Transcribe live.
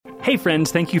Hey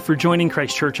friends, thank you for joining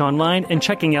Christ Church Online and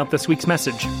checking out this week's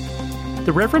message.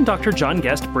 The Reverend Dr. John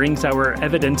Guest brings our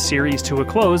Evidence series to a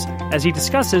close as he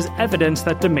discusses evidence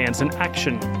that demands an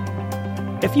action.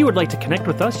 If you would like to connect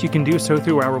with us, you can do so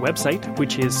through our website,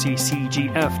 which is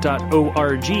ccgf.org,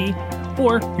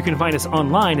 or you can find us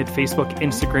online at Facebook,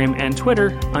 Instagram, and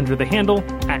Twitter under the handle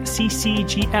at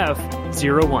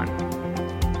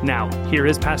ccgf01. Now, here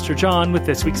is Pastor John with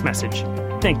this week's message.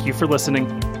 Thank you for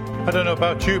listening. I don't know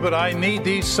about you, but I need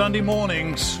these Sunday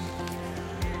mornings.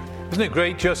 Isn't it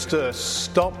great just to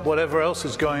stop whatever else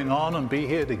is going on and be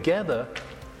here together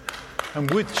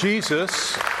and with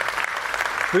Jesus,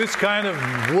 this kind of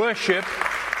worship,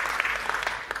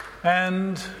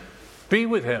 and be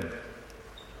with Him,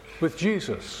 with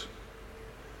Jesus.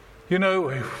 You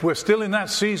know, we're still in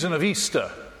that season of Easter.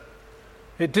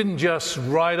 It didn't just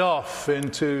ride off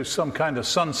into some kind of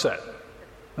sunset.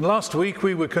 And last week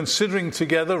we were considering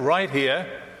together right here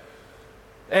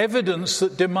evidence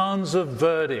that demands a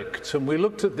verdict. And we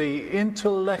looked at the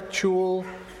intellectual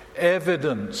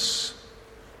evidence.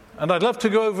 And I'd love to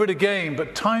go over it again,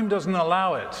 but time doesn't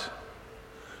allow it.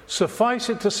 Suffice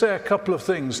it to say a couple of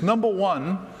things. Number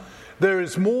one, there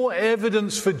is more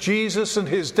evidence for Jesus and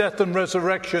his death and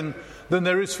resurrection than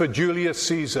there is for Julius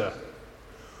Caesar.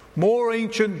 More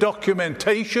ancient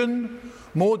documentation,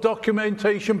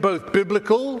 both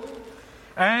biblical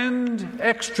and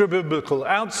extra-biblical,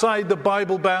 outside the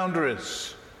Bible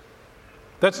boundaries.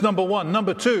 That's number one.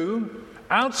 Number two,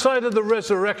 outside of the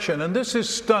resurrection, and this is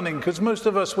stunning because most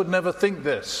of us would never think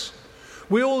this.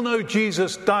 We all know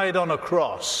Jesus died on a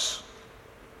cross.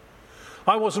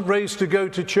 I wasn't raised to go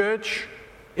to church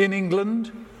in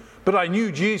England, but I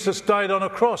knew Jesus died on a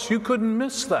cross. You couldn't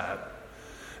miss that.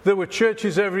 There were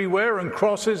churches everywhere and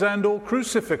crosses and or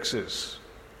crucifixes.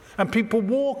 And people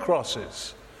wore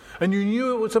crosses. And you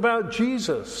knew it was about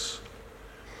Jesus.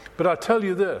 But I'll tell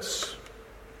you this.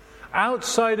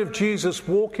 Outside of Jesus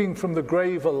walking from the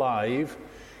grave alive,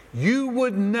 you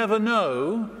would never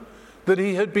know that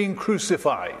he had been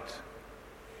crucified.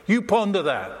 You ponder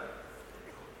that.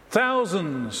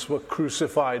 Thousands were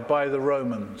crucified by the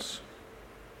Romans.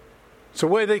 It's a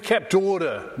way they kept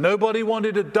order. Nobody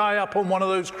wanted to die up on one of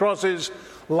those crosses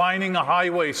lining a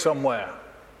highway somewhere.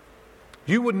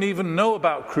 You wouldn't even know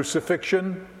about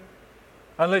crucifixion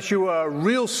unless you were a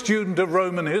real student of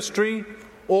Roman history,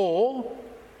 or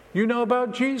you know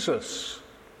about Jesus,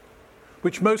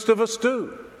 which most of us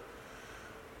do.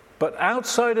 But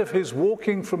outside of his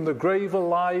walking from the grave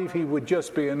alive, he would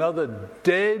just be another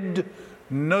dead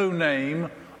no-name,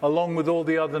 along with all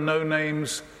the other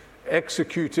no-names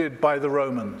executed by the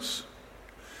Romans.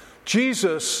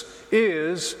 Jesus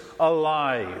is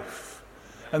alive,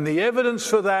 and the evidence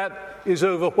for that is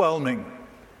overwhelming.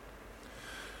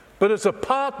 But as a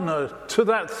partner to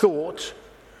that thought,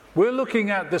 we're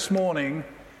looking at this morning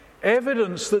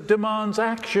evidence that demands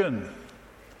action.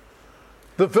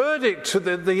 The verdict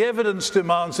that the evidence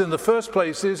demands in the first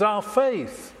place is our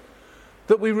faith,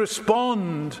 that we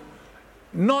respond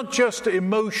not just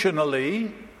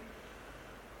emotionally,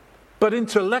 but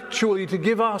intellectually, to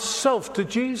give ourselves to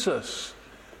Jesus.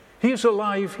 He's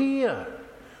alive here,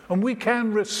 and we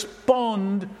can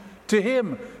respond to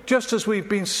him, just as we've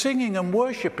been singing and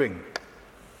worshiping.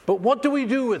 But what do we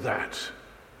do with that?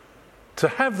 To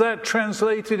have that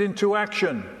translated into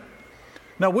action.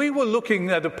 Now, we were looking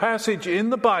at a passage in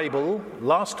the Bible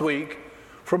last week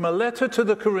from a letter to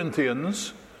the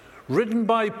Corinthians, written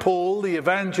by Paul, the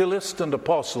evangelist and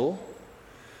apostle.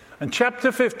 And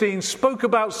chapter 15 spoke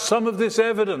about some of this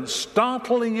evidence,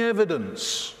 startling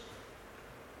evidence.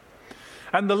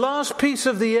 And the last piece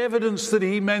of the evidence that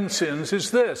he mentions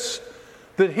is this,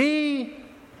 that he,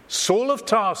 Saul of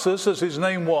Tarsus, as his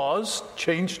name was,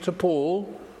 changed to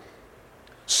Paul,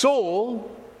 Saul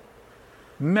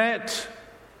met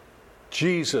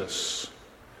Jesus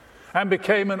and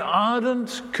became an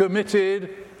ardent,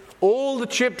 committed, all the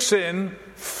chips in,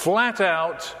 flat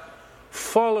out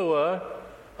follower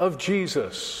of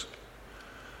Jesus.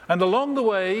 And along the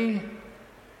way,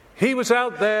 he was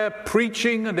out there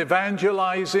preaching and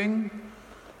evangelizing.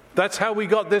 That's how we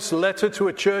got this letter to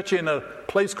a church in a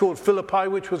place called Philippi,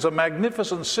 which was a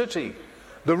magnificent city.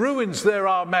 The ruins there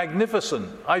are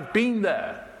magnificent. I've been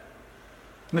there.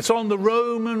 And it's on the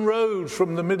Roman road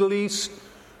from the Middle East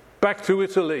back to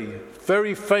Italy.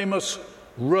 Very famous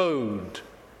road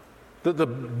that the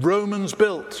Romans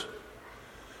built.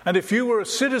 And if you were a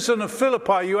citizen of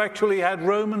Philippi, you actually had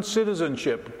Roman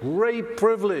citizenship. Great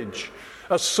privilege,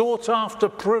 a sought-after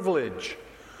privilege.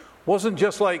 Wasn't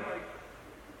just like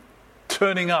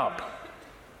turning up.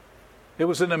 It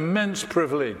was an immense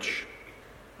privilege.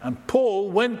 And Paul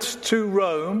went to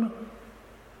Rome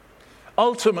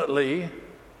ultimately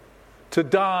to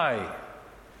die.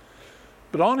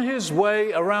 But on his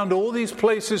way around all these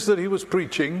places that he was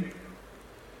preaching,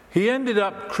 he ended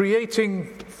up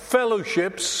creating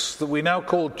fellowships that we now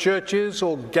call churches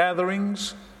or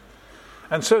gatherings.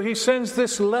 And so he sends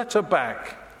this letter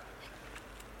back.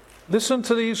 Listen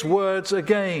to these words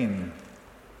again.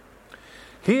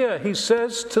 Here he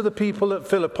says to the people at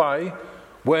Philippi,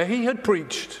 where he had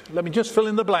preached, let me just fill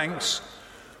in the blanks,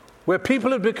 where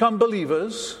people had become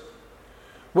believers,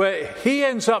 where he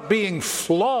ends up being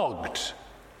flogged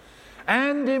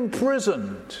and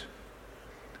imprisoned,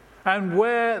 and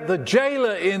where the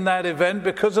jailer in that event,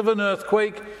 because of an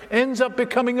earthquake, ends up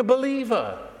becoming a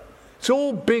believer. It's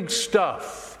all big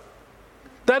stuff.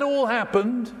 That all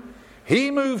happened. He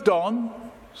moved on,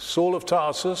 Saul of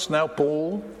Tarsus, now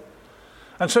Paul.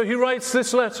 And so he writes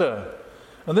this letter.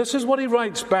 And this is what he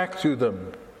writes back to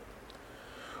them.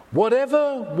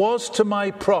 Whatever was to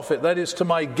my profit, that is to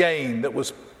my gain, that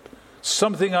was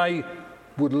something I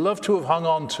would love to have hung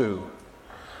on to,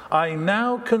 I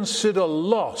now consider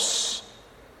loss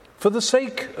for the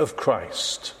sake of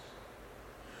Christ.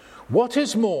 What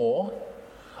is more,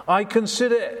 I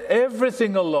consider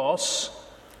everything a loss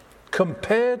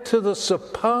compared to the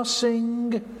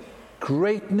surpassing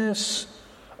greatness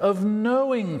of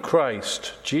knowing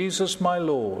Christ, Jesus my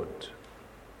Lord,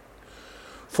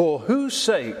 for whose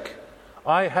sake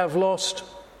I have lost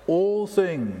all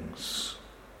things.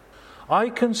 I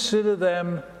consider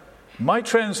them, my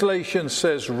translation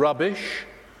says rubbish.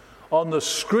 On the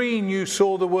screen you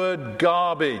saw the word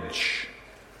garbage.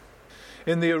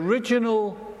 In the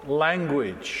original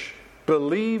language,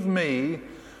 believe me,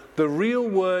 the real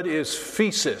word is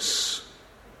physis.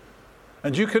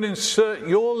 And you can insert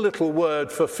your little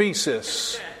word for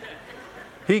physis.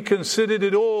 He considered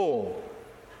it all.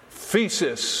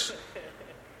 Physis.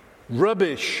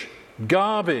 Rubbish.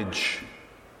 Garbage.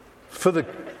 For the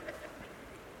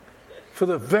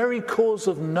very cause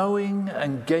of knowing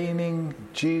and gaining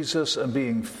Jesus and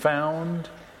being found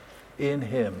in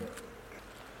him.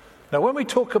 Now, when we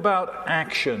talk about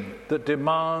action that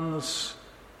demands,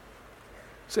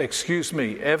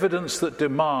 evidence that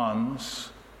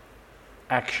demands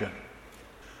action,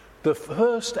 the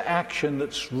first action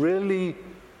that's really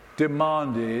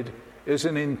demanded is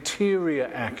an interior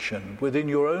action within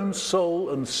your own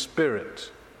soul and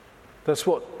spirit. That's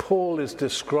what Paul is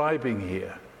describing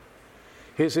here.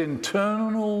 His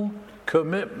internal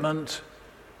commitment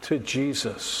to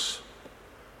Jesus.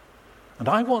 And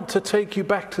I want to take you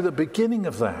back to the beginning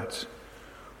of that.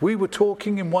 We were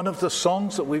talking in one of the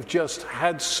songs that we've just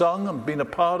had sung and been a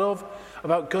part of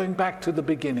about going back to the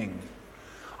beginning.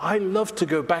 I love to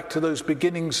go back to those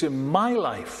beginnings in my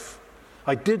life.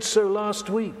 I did so last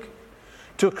week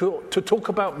to talk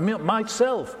about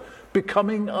myself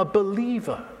becoming a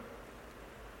believer.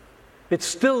 It's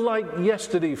still like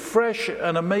yesterday, fresh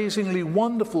and amazingly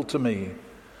wonderful to me.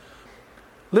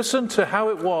 Listen to how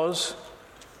it was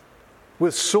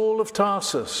with Saul of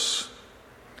Tarsus.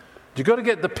 You've got to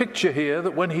get the picture here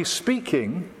that when he's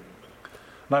speaking,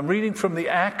 and I'm reading from the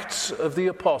Acts of the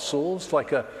Apostles,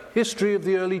 like a history of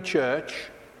the early church,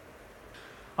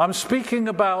 I'm speaking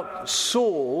about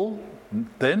Saul,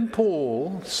 then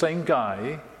Paul, same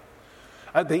guy,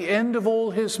 at the end of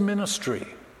all his ministry.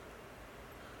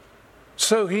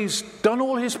 So he's done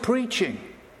all his preaching.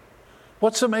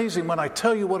 What's amazing when I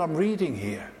tell you what I'm reading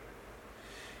here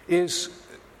is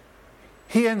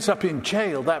he ends up in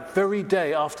jail that very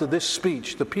day after this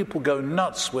speech. The people go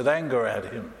nuts with anger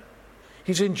at him.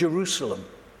 He's in Jerusalem.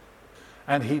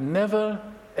 And he never,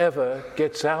 ever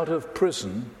gets out of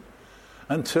prison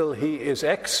until he is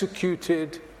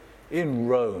executed in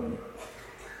Rome.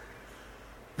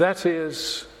 That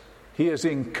is, he is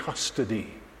in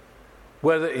custody.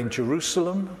 Whether in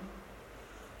Jerusalem,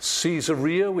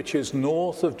 Caesarea, which is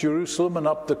north of Jerusalem and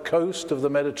up the coast of the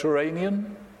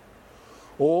Mediterranean,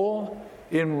 or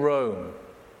in Rome.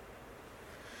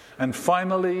 And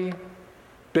finally,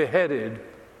 beheaded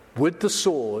with the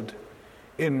sword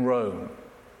in Rome.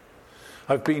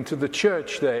 I've been to the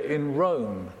church there in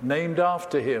Rome, named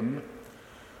after him,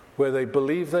 where they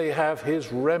believe they have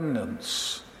his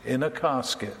remnants in a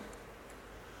casket.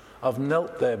 I've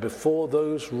knelt there before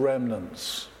those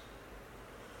remnants.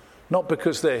 Not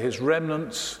because they're his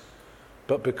remnants,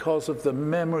 but because of the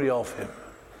memory of him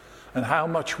and how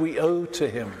much we owe to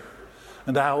him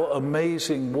and how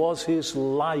amazing was his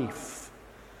life.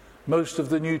 Most of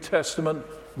the New Testament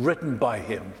written by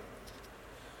him.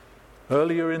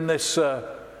 Earlier in this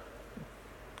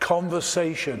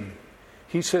conversation,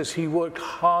 he says he worked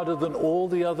harder than all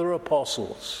the other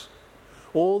apostles,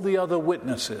 all the other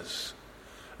witnesses.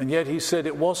 And yet he said,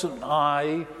 it wasn't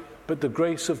I, but the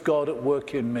grace of God at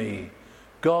work in me.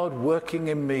 God working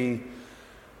in me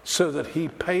so that he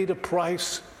paid a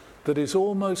price that is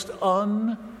almost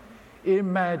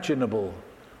unimaginable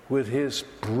with his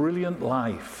brilliant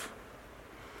life.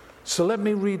 So let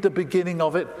me read the beginning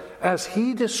of it as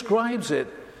he describes it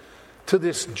to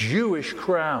this Jewish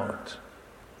crowd.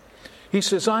 He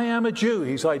says, I am a Jew.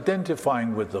 He's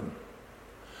identifying with them.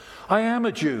 I am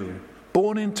a Jew,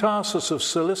 born in Tarsus of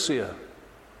Cilicia,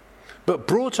 but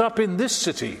brought up in this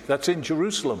city, that's in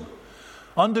Jerusalem,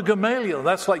 under Gamaliel.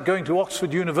 That's like going to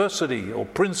Oxford University or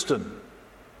Princeton.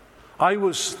 I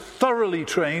was thoroughly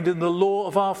trained in the law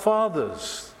of our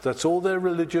fathers. That's all their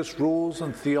religious rules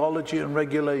and theology and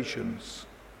regulations.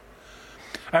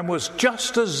 And was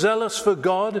just as zealous for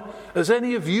God as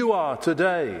any of you are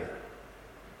today.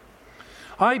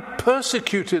 I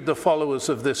persecuted the followers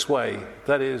of this way,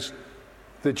 that is,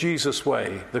 the Jesus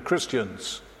way, the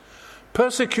Christians.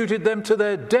 Persecuted them to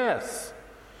their death,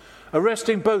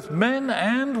 arresting both men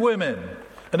and women.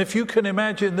 And if you can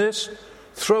imagine this,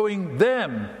 throwing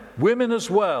them, women as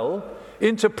well,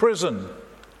 into prison.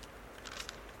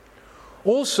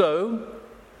 Also,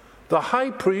 the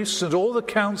high priests and all the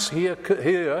counts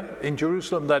here in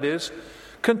Jerusalem, that is,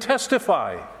 can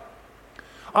testify.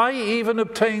 I even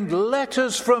obtained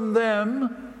letters from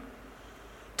them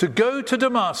to go to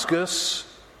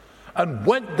Damascus and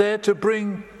went there to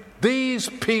bring these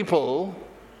people,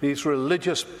 these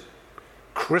religious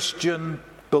Christian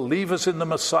believers in the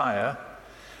Messiah,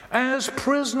 as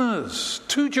prisoners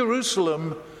to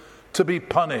Jerusalem to be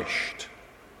punished.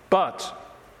 But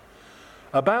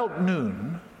about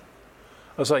noon,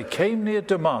 as I came near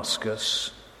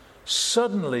Damascus,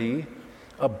 suddenly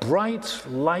a bright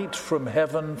light from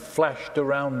heaven flashed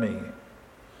around me.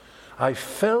 I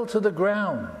fell to the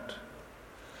ground,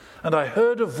 and I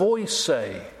heard a voice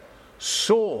say,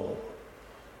 Saul,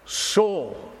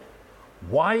 Saul,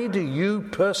 why do you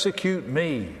persecute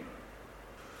me?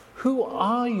 Who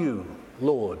are you,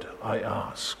 Lord? I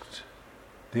asked.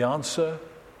 The answer,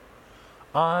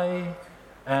 I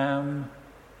am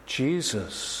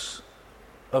Jesus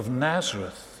of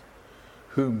Nazareth,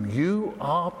 whom you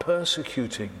are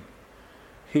persecuting.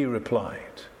 He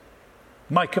replied.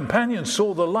 My companions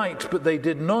saw the light, but they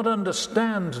did not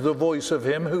understand the voice of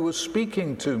him who was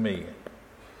speaking to me.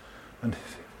 And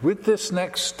with this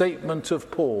next statement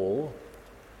of Paul,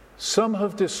 some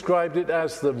have described it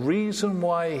as the reason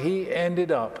why he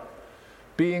ended up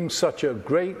being such a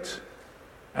great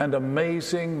and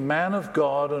amazing man of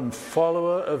God and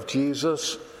follower of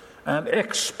Jesus and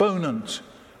exponent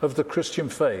of the Christian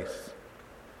faith.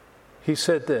 He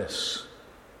said this,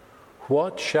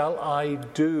 "What shall I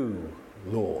do,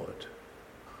 Lord?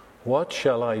 What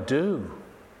shall I do?"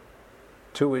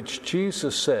 To which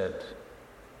Jesus said,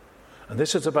 and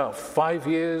this is about 5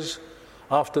 years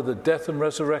after the death and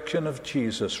resurrection of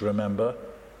Jesus, remember,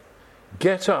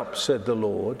 "Get up," said the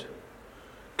Lord,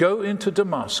 "go into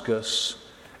Damascus,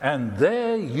 and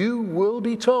there you will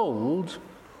be told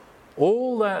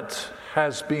all that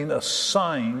has been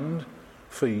assigned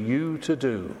for you to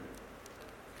do."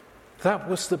 That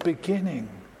was the beginning.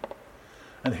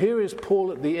 And here is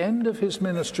Paul at the end of his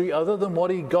ministry, other than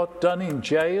what he got done in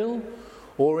jail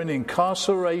or in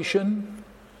incarceration,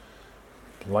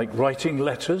 like writing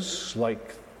letters,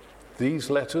 like these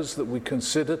letters that we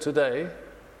consider today.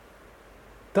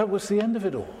 That was the end of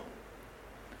it all.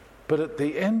 But at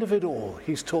the end of it all,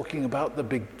 he's talking about the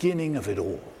beginning of it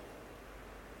all.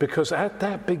 Because at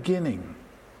that beginning,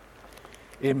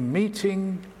 in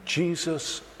meeting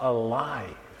Jesus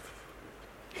alive,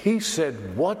 he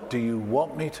said, "What do you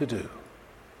want me to do?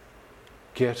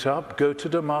 Get up, go to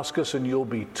Damascus, and you'll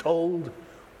be told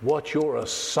what your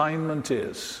assignment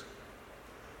is."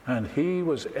 And he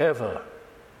was ever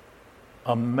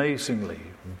amazingly,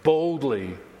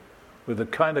 boldly, with the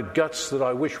kind of guts that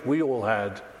I wish we all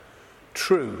had,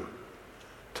 true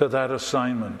to that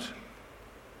assignment.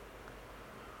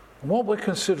 And what we're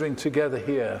considering together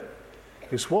here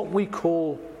is what we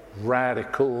call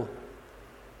radical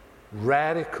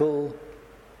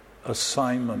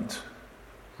assignment,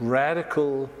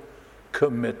 radical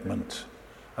commitment,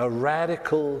 a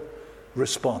radical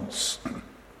response.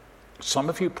 Some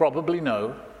of you probably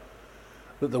know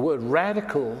that the word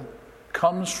radical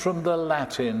comes from the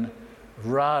Latin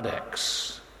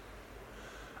radex.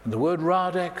 And the word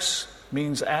radex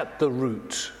means at the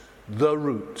root, the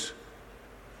root.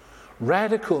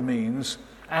 Radical means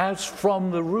as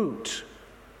from the root.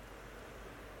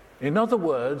 In other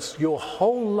words, your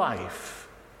whole life,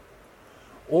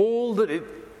 all that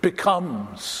it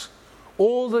becomes,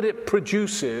 all that it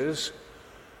produces,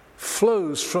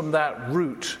 flows from that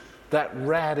root, that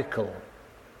radical.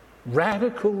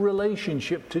 radical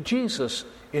relationship to Jesus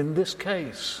in this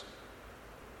case.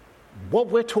 What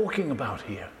we're talking about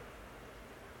here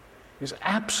is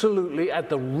absolutely at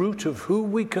the root of who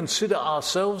we consider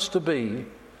ourselves to be,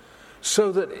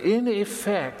 so that in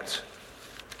effect,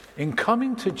 in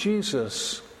coming to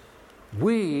Jesus,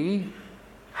 we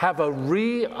have a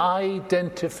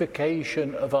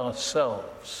re-identification of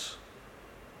ourselves.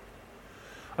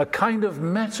 A kind of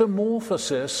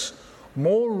metamorphosis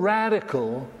more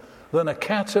radical than a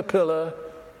caterpillar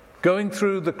going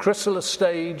through the chrysalis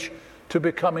stage to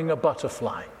becoming a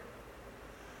butterfly.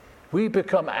 We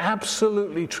become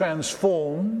absolutely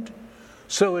transformed,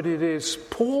 so it is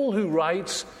Paul who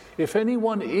writes, if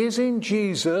anyone is in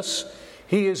Jesus,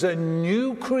 he is a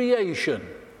new creation.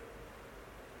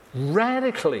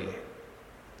 Radically,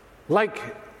 like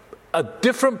a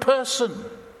different person.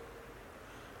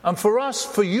 And for us,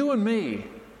 for you and me,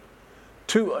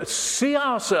 to see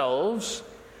ourselves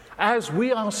as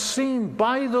we are seen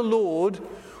by the Lord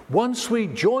once we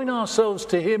join ourselves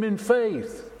to him in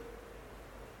faith.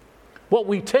 What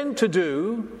we tend to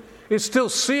do is still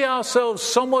see ourselves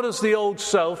somewhat as the old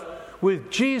self,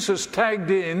 with Jesus tagged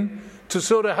in to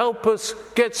sort of help us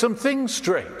get some things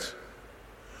straight.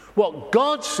 What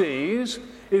God sees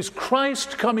is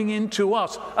Christ coming into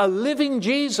us, a living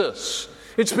Jesus.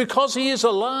 It's because he is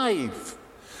alive.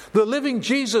 The living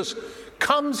Jesus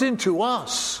comes into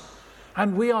us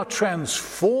and we are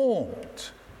transformed.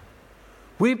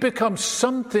 We become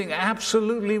something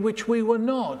absolutely which we were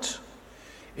not.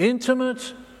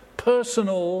 Intimate,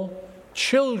 personal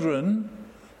children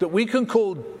that we can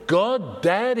call God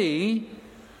Daddy,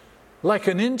 like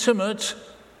an intimate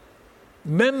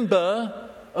member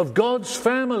of God's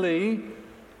family.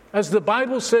 As the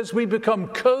Bible says, we become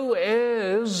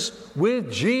co-heirs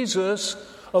with Jesus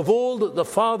of all that the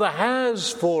Father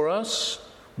has for us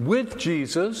with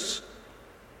Jesus.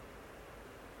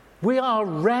 We are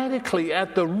radically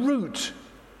at the root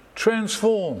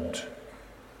transformed.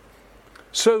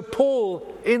 So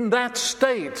Paul, in that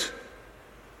state,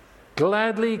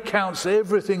 gladly counts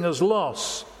everything as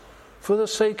loss for the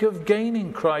sake of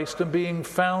gaining Christ and being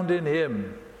found in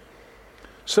him.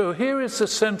 So here is the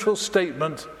central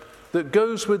statement that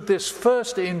goes with this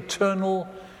first internal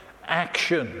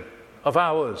action of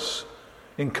ours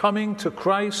in coming to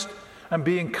Christ and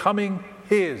becoming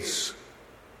his.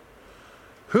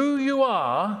 Who you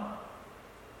are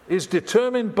is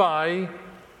determined by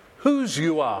whose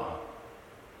you are.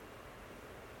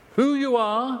 Who you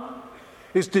are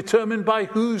is determined by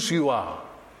whose you are.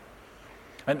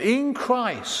 And in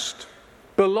Christ,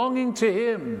 belonging to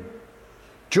him,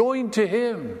 joined to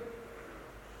him,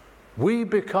 we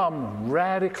become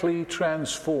radically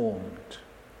transformed.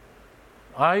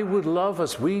 I would love,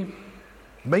 as we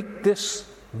make this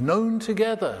known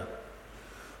together,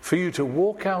 for you to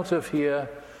walk out of here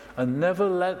and never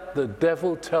let the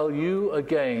devil tell you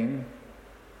again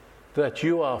that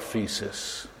you are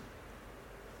feces,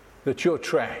 that you're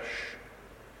trash,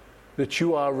 that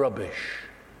you are rubbish,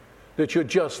 that you're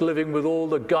just living with all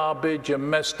the garbage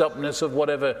and messed upness of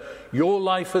whatever your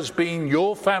life has been,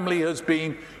 your family has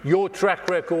been, your track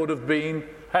record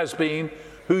has been,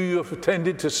 who you have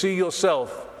tended to see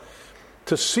yourself.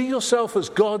 To see yourself as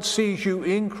God sees you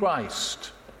in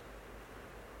Christ,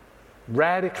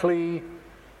 radically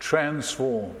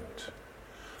transformed.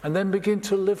 And then begin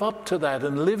to live up to that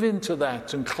and live into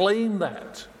that and claim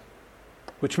that,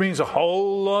 which means a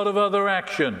whole lot of other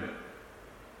action.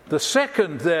 The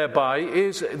second thereby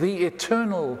is the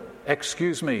external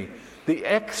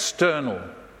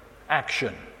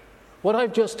action. What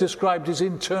I've just described is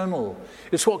internal.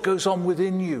 It's what goes on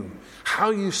within you, how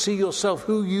you see yourself,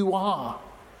 who you are.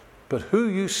 But who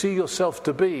you see yourself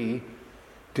to be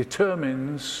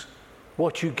determines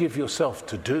what you give yourself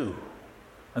to do.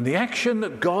 And the action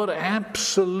that God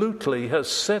absolutely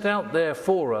has set out there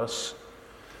for us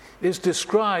is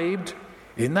described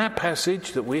in that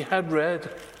passage that we had read.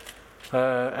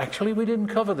 Actually, we didn't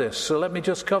cover this, so let me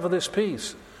just cover this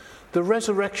piece. The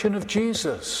resurrection of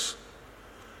Jesus.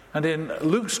 And in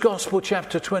Luke's Gospel,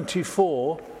 chapter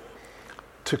 24,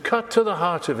 to cut to the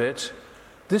heart of it,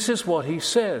 this is what he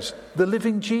says. The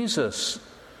living Jesus,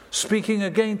 speaking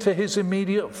again to his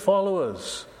immediate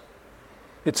followers.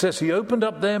 It says he opened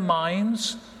up their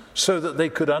minds so that they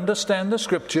could understand the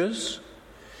scriptures.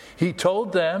 He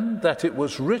told them that it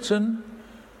was written,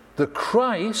 the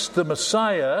Christ, the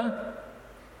Messiah,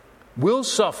 will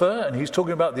suffer, and he's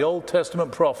talking about the Old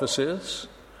Testament prophecies,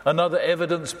 another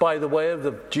evidence, by the way,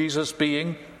 of Jesus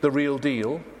being the real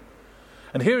deal.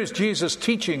 And here is Jesus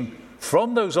teaching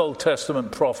from those Old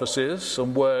Testament prophecies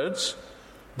and words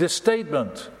this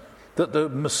statement, that the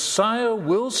Messiah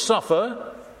will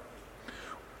suffer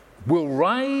will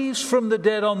rise from the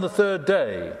dead on the third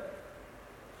day,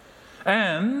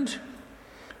 and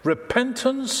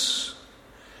repentance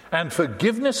and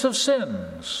forgiveness of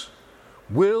sins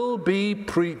will be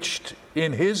preached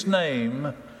in his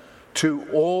name to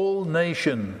all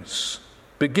nations,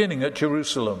 beginning at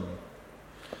Jerusalem.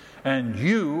 And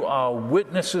you are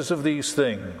witnesses of these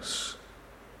things.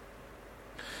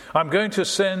 I'm going to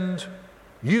send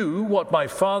you what my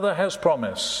Father has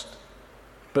promised.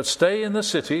 But stay in the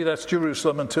city, that's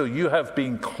Jerusalem, until you have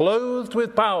been clothed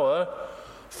with power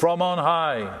from on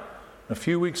high. A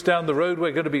few weeks down the road,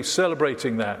 we're going to be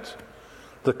celebrating that.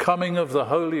 The coming of the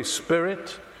Holy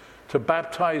Spirit to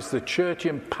baptize the church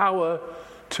in power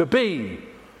to be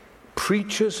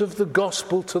preachers of the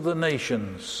gospel to the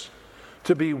nations,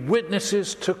 to be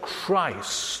witnesses to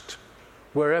Christ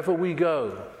wherever we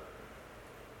go.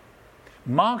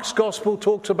 Mark's gospel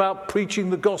talks about preaching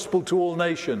the gospel to all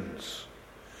nations.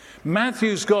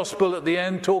 Matthew's gospel at the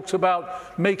end talks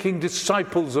about making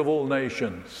disciples of all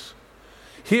nations.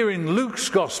 Here in Luke's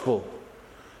gospel,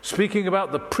 speaking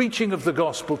about the preaching of the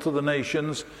gospel to the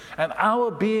nations and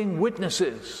our being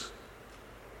witnesses.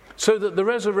 So that the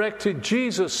resurrected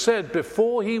Jesus said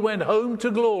before he went home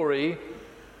to glory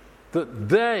that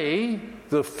they,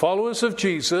 the followers of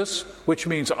Jesus, which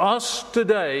means us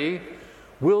today,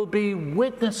 will be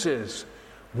witnesses.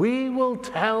 We will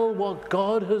tell what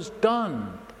God has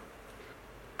done.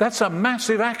 That's a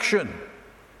massive action.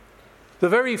 The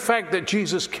very fact that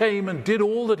Jesus came and did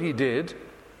all that he did,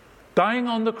 dying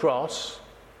on the cross,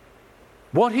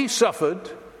 what he suffered,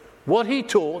 what he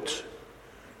taught,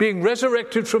 being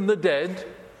resurrected from the dead,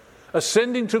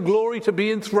 ascending to glory to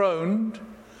be enthroned,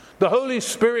 the Holy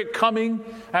Spirit coming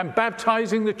and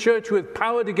baptizing the church with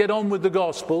power to get on with the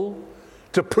gospel,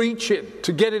 to preach it,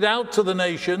 to get it out to the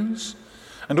nations,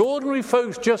 and ordinary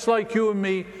folks just like you and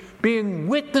me being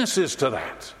witnesses to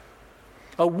that.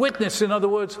 A witness, in other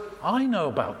words, I know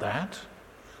about that.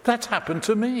 That's happened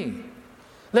to me.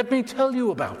 Let me tell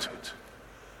you about it.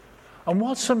 And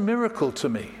what's a miracle to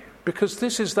me? Because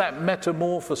this is that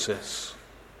metamorphosis.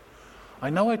 I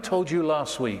know I told you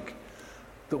last week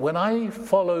that when I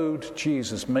followed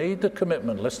Jesus, made the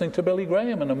commitment, listening to Billy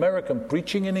Graham, an American,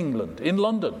 preaching in England, in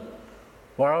London,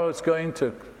 where I was going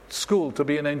to school to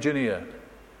be an engineer.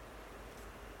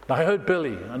 I heard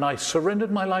Billy and I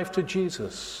surrendered my life to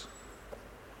Jesus.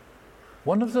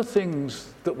 One of the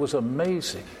things that was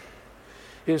amazing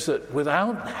is that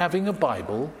without having a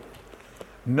Bible,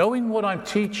 knowing what I'm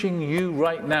teaching you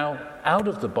right now out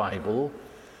of the Bible,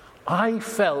 I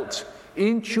felt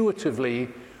intuitively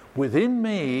within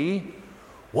me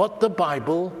what the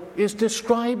Bible is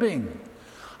describing.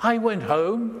 I went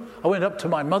home, I went up to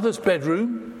my mother's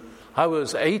bedroom, I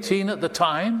was 18 at the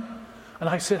time, and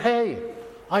I said, hey,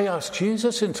 I asked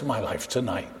Jesus into my life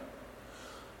tonight.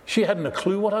 She hadn't a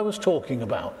clue what I was talking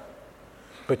about,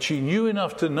 but she knew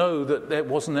enough to know that there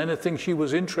wasn't anything she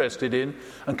was interested in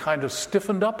and kind of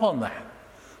stiffened up on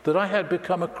that I had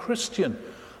become a Christian,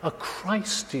 a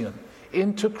Christian,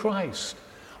 into Christ.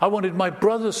 I wanted my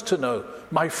brothers to know,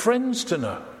 my friends to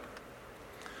know.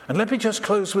 And let me just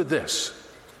close with this.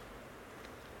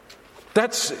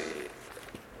 That's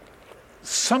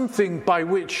something by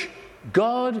which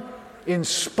God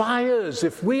inspires.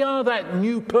 If we are that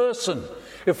new person,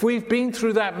 if we've been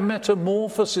through that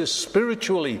metamorphosis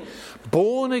spiritually,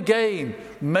 born again,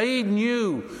 made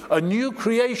new, a new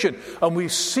creation, and we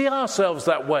see ourselves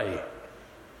that way,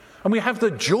 and we have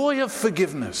the joy of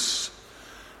forgiveness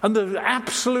and the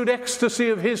absolute ecstasy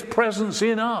of his presence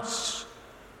in us,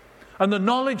 and the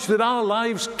knowledge that our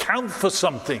lives count for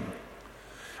something,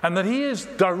 and that he is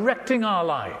directing our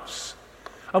lives,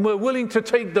 and we're willing to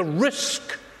take the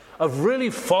risk of really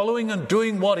following and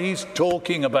doing what he's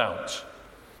talking about,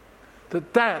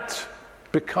 that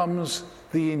becomes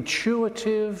the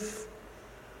intuitive,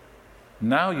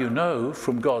 now you know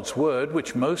from God's word,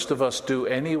 which most of us do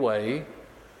anyway,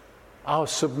 our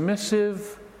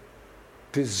submissive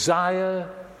desire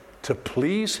to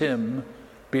please him,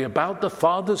 be about the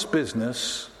Father's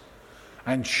business,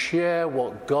 and share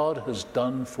what God has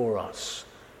done for us,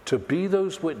 to be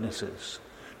those witnesses,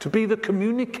 to be the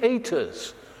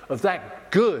communicators of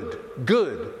that good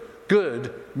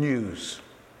news.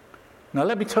 Now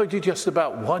let me tell you just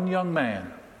about one young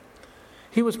man.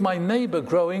 He was my neighbor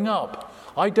growing up.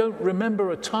 I don't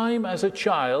remember a time as a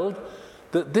child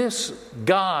that this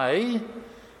guy,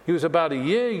 he was about a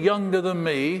year younger than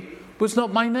me, was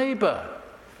not my neighbor.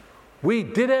 We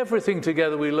did everything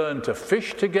together. We learned to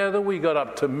fish together. We got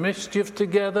up to mischief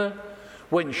together.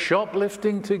 Went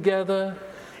shoplifting together.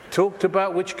 Talked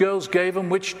about which girls gave and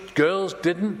which girls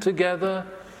didn't together.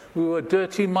 We were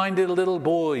dirty-minded little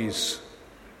boys.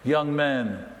 young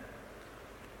men.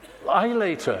 I'm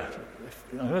going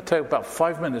to take about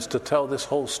 5 minutes to tell this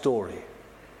whole story.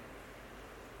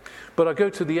 But I'll go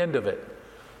to the end of it.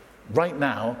 Right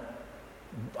now,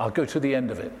 I'll go to the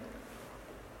end of it.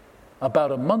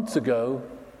 About a month ago,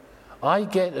 I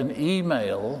get an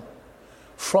email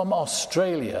from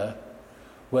Australia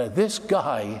where this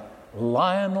guy,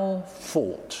 Lionel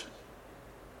Fort,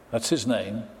 that's his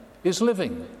name, is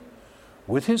living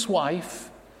with his wife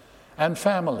and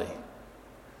family.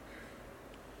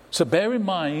 So bear in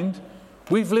mind,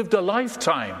 we've lived a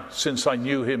lifetime since I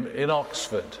knew him in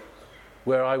Oxford,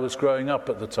 where I was growing up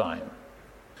at the time.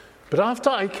 But after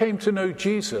I came to know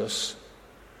Jesus,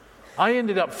 I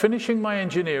ended up finishing my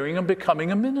engineering and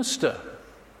becoming a minister,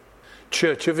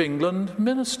 Church of England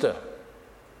minister.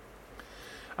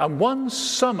 And one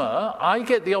summer, I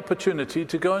get the opportunity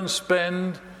to go and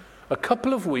spend a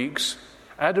couple of weeks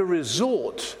at a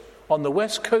resort on the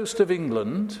west coast of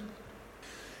England,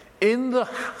 in the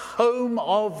home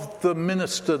of the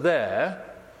minister there,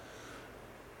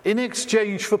 in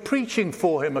exchange for preaching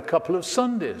for him a couple of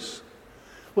Sundays.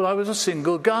 Well, I was a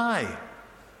single guy,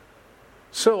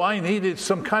 so I needed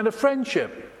some kind of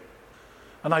friendship.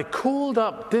 And I called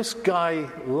up this guy,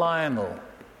 Lionel.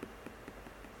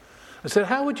 I said,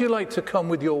 how would you like to come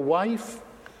with your wife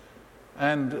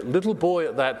and little boy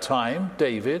at that time,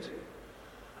 David,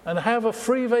 and have a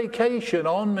free vacation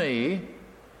on me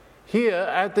here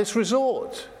at this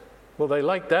resort? Well, they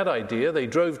liked that idea. They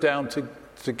drove down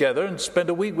together and spent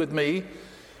a week with me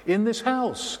in this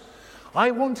house.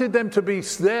 I wanted them to be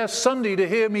there Sunday to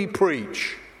hear me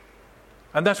preach.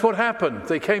 And that's what happened.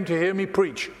 They came to hear me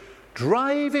preach,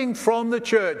 driving from the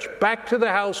church back to the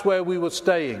house where we were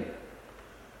staying.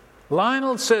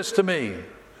 Lionel says to me,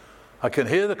 I can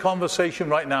hear the conversation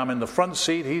right now. I'm in the front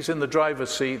seat. He's in the driver's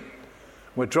seat.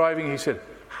 We're driving. He said,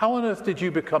 how on earth did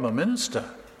you become a minister?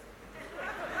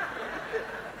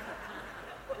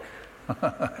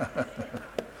 I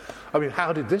mean,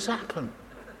 how did this happen?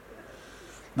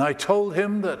 And I told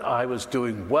him that I was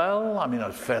doing well. I mean, I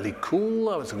was fairly cool.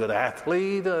 I was a good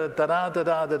athlete.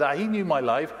 He knew my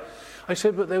life. I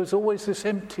said, but there was always this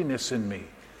emptiness in me,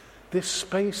 this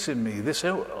space in me.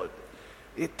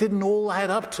 It didn't all add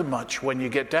up to much when you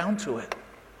get down to it.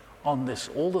 On this,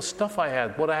 all the stuff I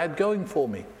had, what I had going for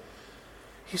me.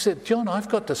 He said, John, I've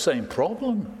got the same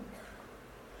problem.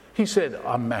 He said,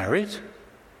 I'm married.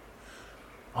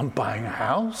 I'm buying a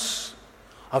house.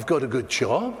 I've got a good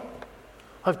job.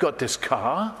 I've got this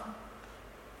car.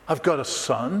 I've got a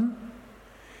son.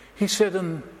 He said,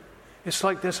 and it's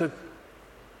like there's a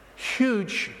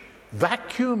huge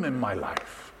vacuum in my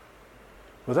life.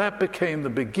 Well, that became the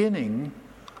beginning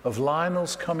of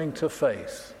Lionel's coming to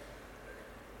faith.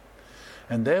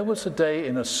 And there was a day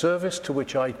in a service to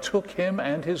which I took him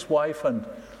and his wife and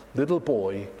little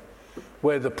boy,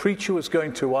 where the preacher was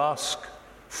going to ask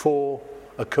for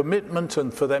a commitment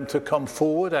and for them to come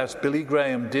forward, as Billy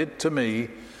Graham did to me,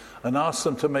 and ask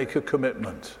them to make a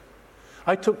commitment.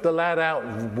 I took the lad out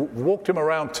and walked him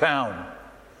around town,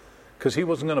 because he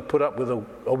wasn't going to put up with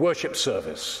a worship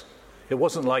service. It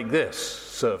wasn't like this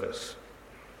service.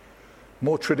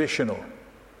 More traditional,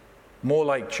 more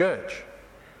like church.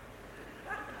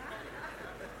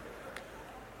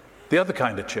 The other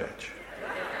kind of church.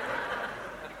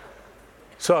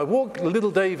 So I walked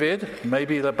little David,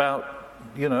 maybe about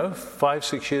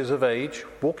 5-6 years of age,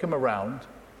 walk him around.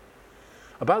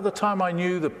 About the time I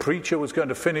knew the preacher was going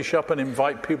to finish up and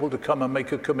invite people to come and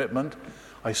make a commitment,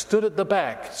 I stood at the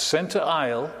back, center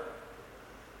aisle,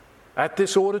 at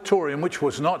this auditorium, which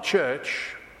was not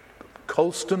church,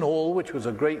 Colston Hall, which was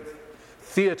a great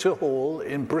theatre hall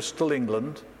in Bristol,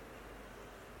 England,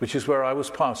 which is where I was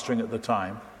pastoring at the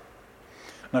time.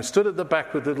 And I stood at the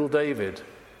back with little David.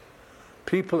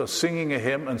 People are singing a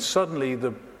hymn, and suddenly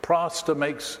the pastor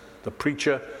makes the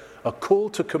preacher a call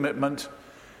to commitment,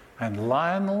 and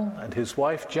Lionel and his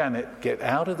wife Janet get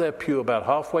out of their pew about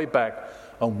halfway back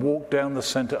and walk down the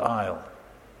center aisle.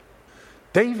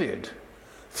 David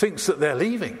thinks that they're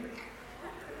leaving.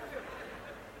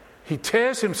 He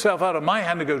tears himself out of my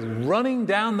hand and goes running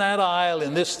down that aisle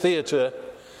in this theatre.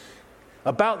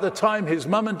 About the time his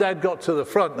mum and dad got to the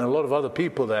front, and a lot of other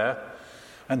people there,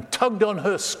 and tugged on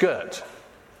her skirt.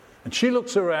 And she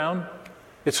looks around.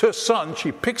 It's her son.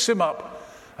 She picks him up,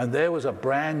 and there was a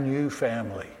brand new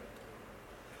family.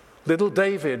 Little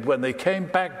David, when they came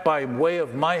back by way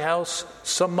of my house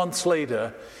some months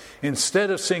later,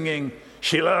 instead of singing,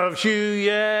 "She loves you,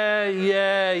 yeah,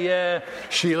 yeah, yeah,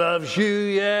 she loves you,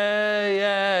 yeah,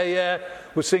 yeah, yeah,"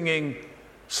 was singing,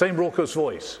 same raucous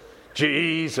voice,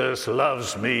 "Jesus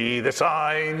loves me, this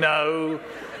I know,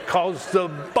 because the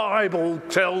Bible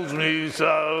tells me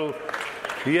so.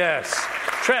 Yes.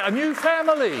 A new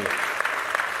family.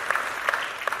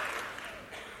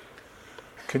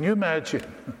 Can you imagine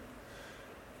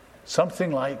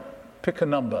something like, pick a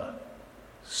number,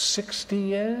 60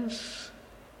 years?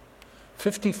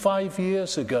 55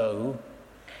 years ago,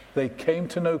 they came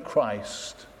to know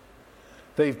Christ.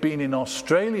 They've been in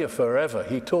Australia forever.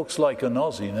 He talks like an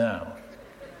Aussie now.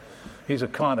 He's a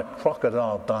kind of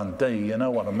crocodile Dundee, you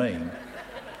know what I mean.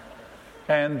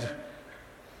 And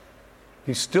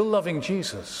he's still loving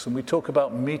Jesus. And we talk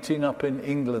about meeting up in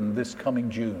England this coming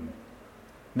June,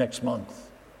 next month.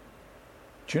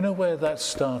 Do you know where that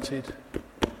started?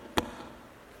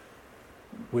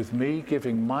 With me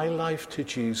giving my life to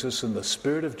Jesus and the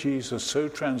Spirit of Jesus so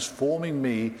transforming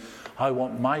me, I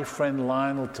want my friend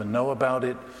Lionel to know about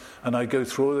it. And I go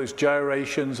through all those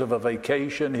gyrations of a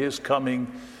vacation, his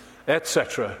coming,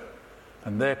 etc.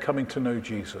 And they're coming to know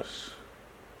Jesus.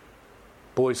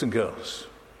 Boys and girls,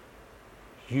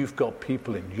 you've got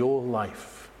people in your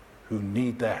life who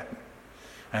need that.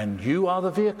 And you are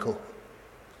the vehicle.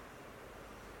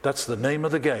 That's the name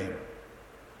of the game.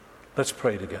 Let's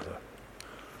pray together.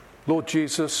 Lord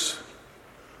Jesus,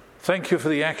 thank you for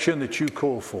the action that you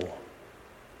call for.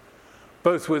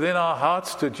 Both within our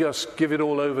hearts to just give it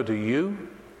all over to you,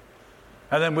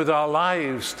 and then with our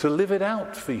lives to live it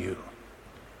out for you.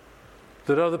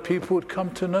 That other people would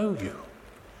come to know you,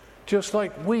 just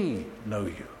like we know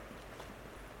you.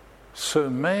 So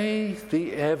may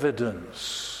the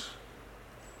evidence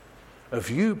of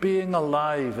you being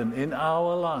alive and in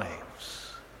our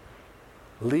lives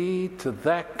lead to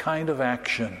that kind of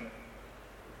action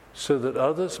so that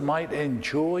others might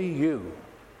enjoy you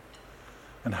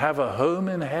and have a home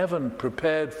in heaven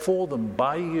prepared for them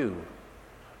by you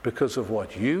because of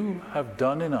what you have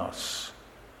done in us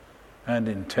and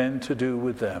intend to do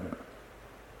with them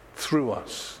through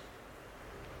us.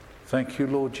 Thank you,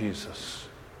 Lord Jesus.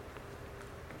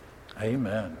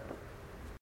 Amen.